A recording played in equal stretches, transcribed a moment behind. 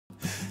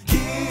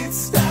can't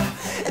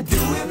stop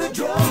doing the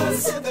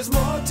drugs. And there's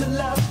more to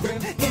life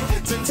than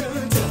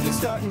entertainment.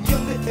 Starting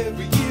younger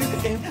every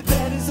year, and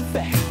that is a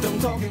fact. I'm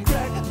talking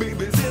crack,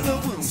 babies in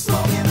the womb,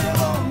 smoking their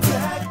own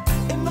crack.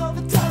 And all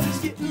the time is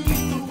getting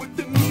lethal with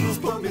the needles,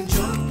 pumping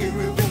junk in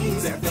their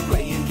veins after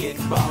playing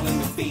kickball in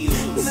the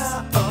fields.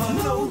 Nah,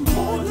 no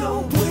more,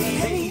 no way.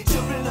 Hey,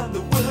 children of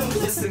the world,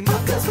 listen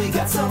up, cause we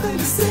got something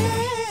to say.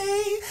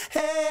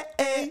 Hey,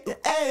 hey,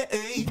 hey,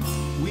 hey.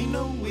 We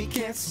know we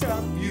can't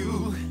stop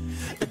you.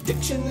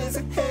 Addiction is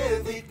a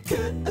heavy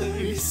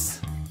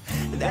curse.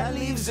 That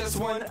leaves us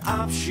one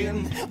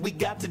option. We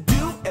got to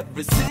do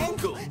every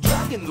single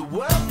drug in the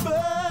world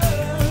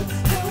first.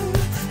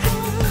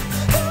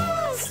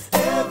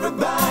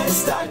 Everybody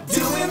start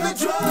doing the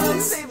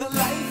drugs. Save the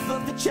life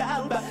of the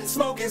child by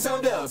smoking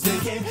some dubs. They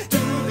can't do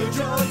the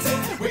drugs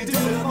and we do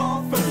them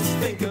all first.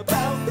 Think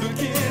about the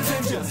kids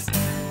and just...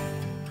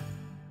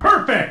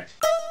 Perfect!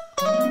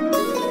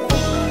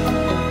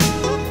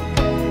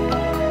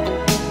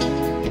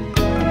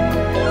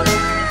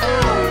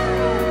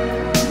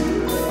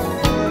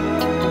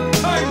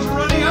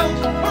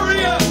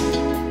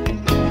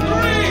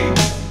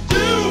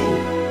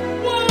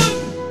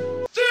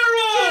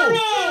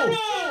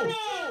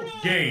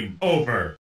 Game over.